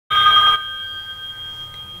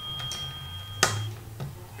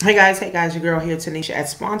Hey guys, your girl here, Tanisha at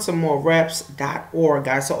sponsormorereps.org,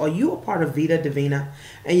 guys. So are you a part of Vida Divina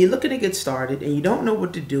and you're looking to get started and you don't know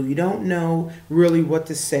what to do, you don't know really what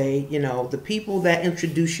to say, the people that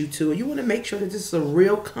introduce you to it, you want to make sure that this is a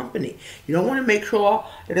real company. You don't want to make sure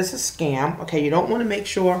that it's a scam, okay? You don't want to make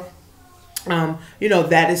sure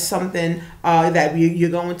that is something that you're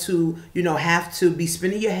going to, have to be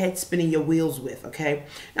spinning your head, spinning your wheels with, okay?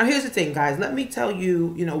 Now, here's the thing, guys. Let me tell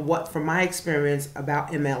you, what from my experience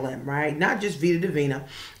about MLM, right? Not just Vida Divina,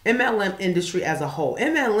 MLM industry as a whole.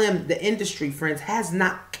 MLM, the industry, friends, has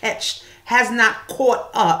not caught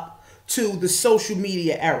up to the social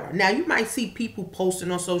media era. Now, you might see people posting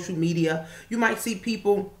on social media. You might see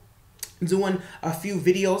people doing a few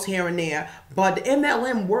videos here and there, but the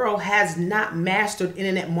MLM world has not mastered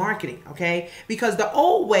internet marketing, okay? Because the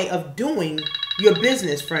old way of doing your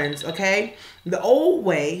business, friends, okay? The old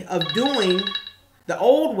way,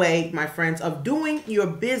 my friends, of doing your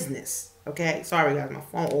business, okay? Sorry, guys, my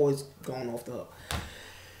phone always going off the hook.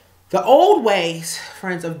 The old ways,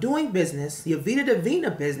 friends, of doing business, your Vida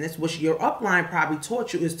Divina business, which your upline probably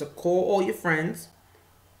taught you, is to call all your friends,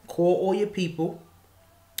 call all your people,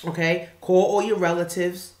 okay, call all your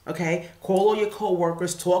relatives, okay, call all your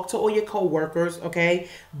co-workers, talk to all your co-workers, okay,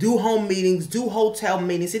 do home meetings, do hotel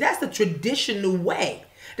meetings. See, that's the traditional way.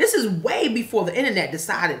 This is way before the internet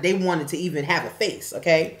decided they wanted to even have a face,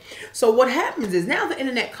 okay? So what happens is now the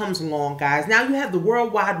internet comes along, guys. Now you have the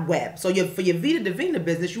World Wide Web. So for your Vida Divina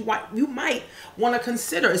business, you might want to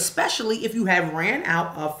consider, especially if you have ran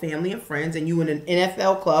out of family and friends and you in an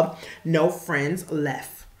NFL club, no friends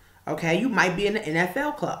left. Okay, you might be in the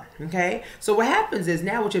NFL club. Okay, so what happens is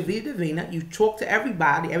now with your Vida Divina, you talk to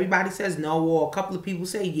everybody. Everybody says no, or a couple of people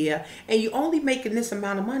say yeah, and you're only making this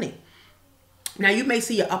amount of money. Now, you may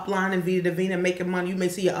see your upline in Vida Divina making money. You may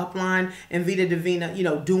see your upline in Vida Divina,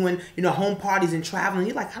 doing, home parties and traveling.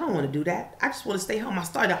 You're like, I don't want to do that. I just want to stay home. I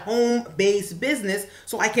started a home-based business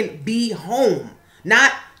so I can be home,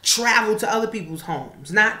 not travel to other people's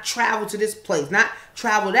homes, not travel to this place, not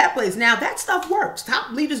travel that place. Now, that stuff works. Top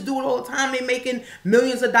leaders do it all the time. They're making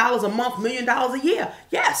millions of dollars a month, $1 million a year.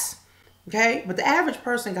 Yes. Okay. But the average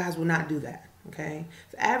person, guys, will not do that. Okay.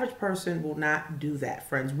 The average person will not do that,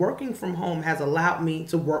 friends. Working from home has allowed me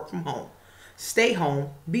to work from home. Stay home,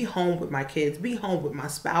 be home with my kids, be home with my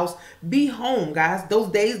spouse, be home, guys.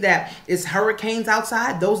 Those days that it's hurricanes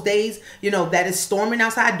outside, those days, that it's storming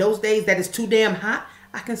outside, those days that it's too damn hot,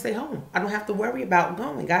 I can stay home. I don't have to worry about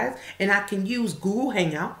going, guys. And I can use Google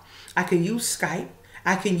Hangout. I can use Skype.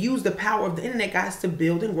 I can use the power of the internet, guys, to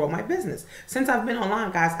build and grow my business. Since I've been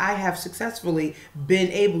online, guys, I have successfully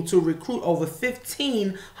been able to recruit over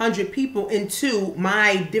 1,500 people into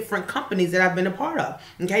my different companies that I've been a part of.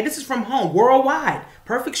 Okay, this is from home, worldwide,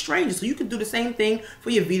 perfect strangers. So you can do the same thing for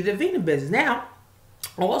your Vida Divina business. Now,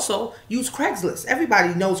 also use Craigslist.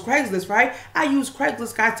 Everybody knows Craigslist, right? I use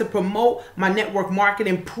Craigslist, guys, to promote my network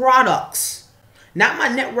marketing products. Not my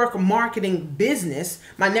network marketing business,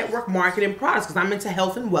 my network marketing products, because I'm into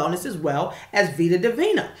health and wellness as well as Vida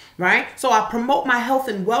Divina, right? So I promote my health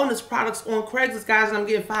and wellness products on Craigslist, guys, and I'm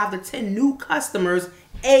getting 5 to 10 new customers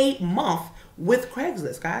a month with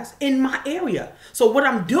Craigslist, guys, in my area. So what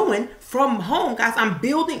I'm doing from home, guys, I'm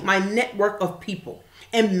building my network of people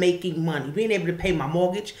and making money, being able to pay my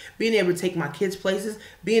mortgage, being able to take my kids places,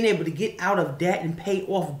 being able to get out of debt and pay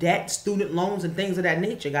off debt, student loans and things of that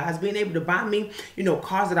nature, guys, being able to buy me,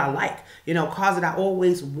 cars that I like, cars that I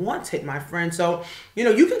always wanted, my friend. So,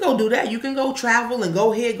 you can go do that. You can go travel and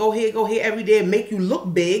go here every day and make you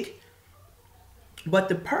look big. But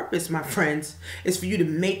the purpose, my friends, is for you to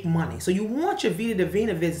make money. So you want your Vida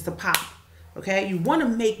Divina business to pop, okay? You want to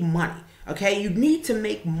make money. Okay, you need to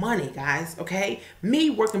make money, guys. Okay,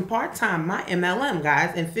 me working part-time, my MLM,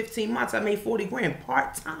 guys, in 15 months, I made 40 grand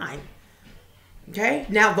part-time. Okay,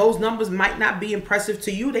 now those numbers might not be impressive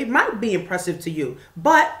to you. They might be impressive to you,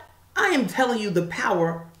 but I am telling you the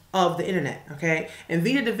power of the internet. Okay, and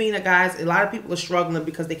Vida Divina, guys, a lot of people are struggling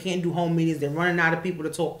because they can't do home meetings. They're running out of people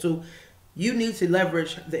to talk to. You need to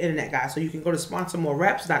leverage the internet, guys. So you can go to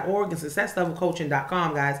sponsormorereps.org and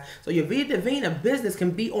successlevelcoaching.com, guys. So your Vida Divina business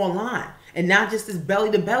can be online and not just this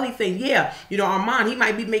belly-to-belly thing. Yeah, Armand, he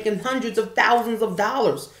might be making hundreds of thousands of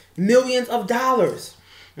dollars, millions of dollars.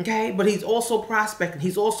 Okay, but he's also prospecting.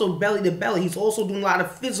 He's also belly-to-belly. He's also doing a lot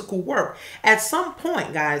of physical work. At some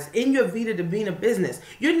point, guys, in your Vida Divina business,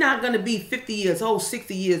 you're not going to be 50 years old,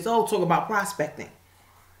 60 years old talking about prospecting.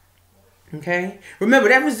 Okay, remember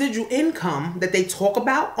that residual income that they talk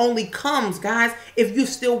about only comes, guys, if you're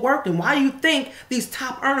still working. Why do you think these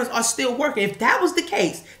top earners are still working? If that was the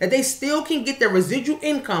case, that they still can get their residual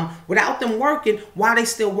income without them working, why are they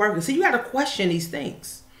still working? So you got to question these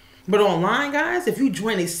things. But online, guys, if you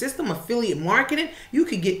join a system, affiliate marketing, you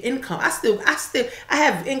could get income. I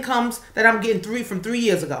have incomes that I'm getting from 3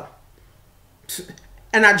 years ago.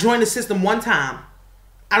 And I joined the system one time.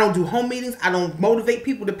 I don't do home meetings. I don't motivate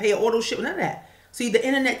people to pay an auto ship, none of that. See, the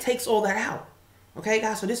internet takes all that out. Okay,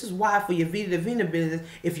 guys, so this is why for your Vida Divina business,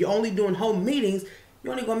 if you're only doing home meetings,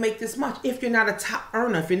 you're only going to make this much if you're not a top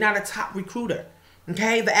earner, if you're not a top recruiter.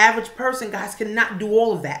 Okay, the average person, guys, cannot do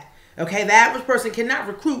all of that. Okay, the average person cannot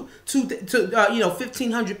recruit to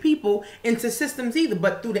 1,500 people into systems either,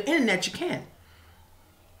 but through the internet you can.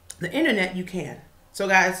 The internet you can. So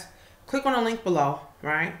guys, click on the link below,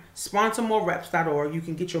 right? SponsorMoreReps.org. You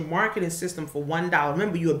can get your marketing system for $1.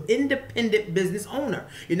 Remember, you're an independent business owner.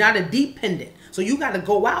 You're not a dependent. So you got to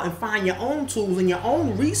go out and find your own tools and your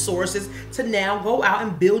own resources to now go out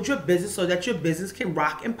and build your business so that your business can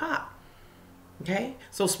rock and pop. Okay?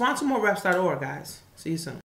 So SponsorMoreReps.org, guys. See you soon.